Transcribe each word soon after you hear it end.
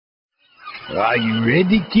Are you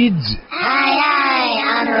ready, kids? Aye, aye,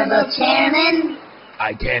 Honorable Chairman.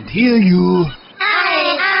 I can't hear you.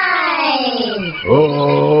 Aye, aye.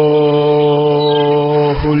 Oh,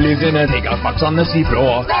 who lives in a takeout box on the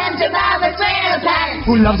seafloor? Spongebob the Squirrel.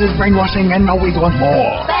 Who loves his brainwashing and always wants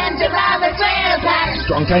more? Spongebob the Squirrel.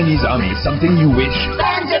 Strong Chinese army, something you wish.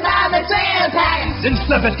 Spongebob the Squirrel. Then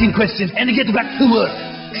stop asking questions and get back to work.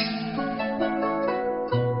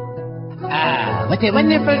 What a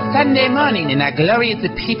wonderful Sunday morning in our glorious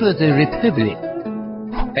People's Republic.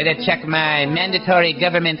 Better check my mandatory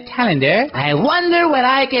government calendar. I wonder what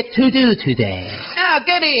I get to do today. Oh,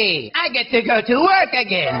 goody! I get to go to work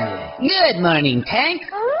again. Good morning, Tank.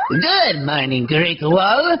 Good morning, Great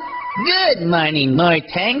Wall. Good morning, more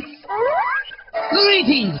tanks.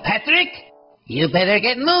 Greetings, Patrick. You better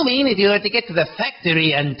get moving if you are to get to the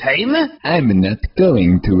factory on time. I'm not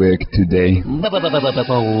going to work today. What?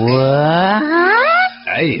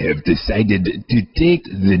 I have decided to take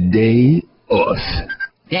the day off.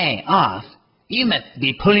 Day off? You must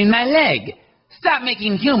be pulling my leg. Stop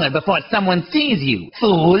making humor before someone sees you,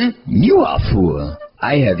 fool. You are fool.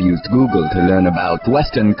 I have used Google to learn about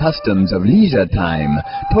Western customs of leisure time,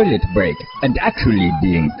 toilet break, and actually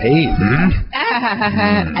being paid.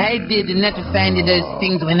 I did not find those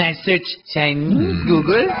things when I searched Chinese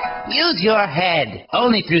Google. Use your head.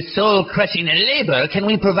 Only through soul-crushing labor can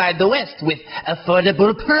we provide the West with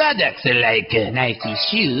affordable products like nice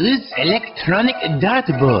shoes, electronic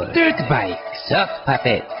dartboard, dirt bike, sock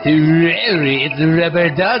puppets, railroads, rubber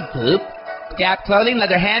dog poop, Gap clothing,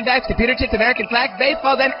 leather handbags, computer chips, American flags,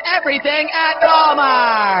 baseballs, and everything at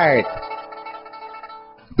Walmart!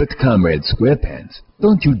 But Comrade Squarepants,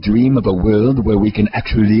 don't you dream of a world where we can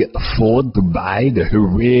actually afford to buy the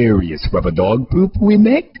hilarious rubber dog poop we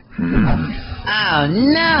make? Oh,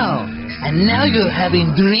 no! And now you're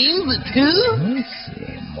having dreams, too?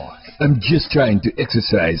 I'm just trying to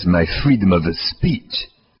exercise my freedom of speech.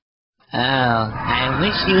 Oh, I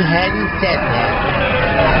wish you hadn't said that.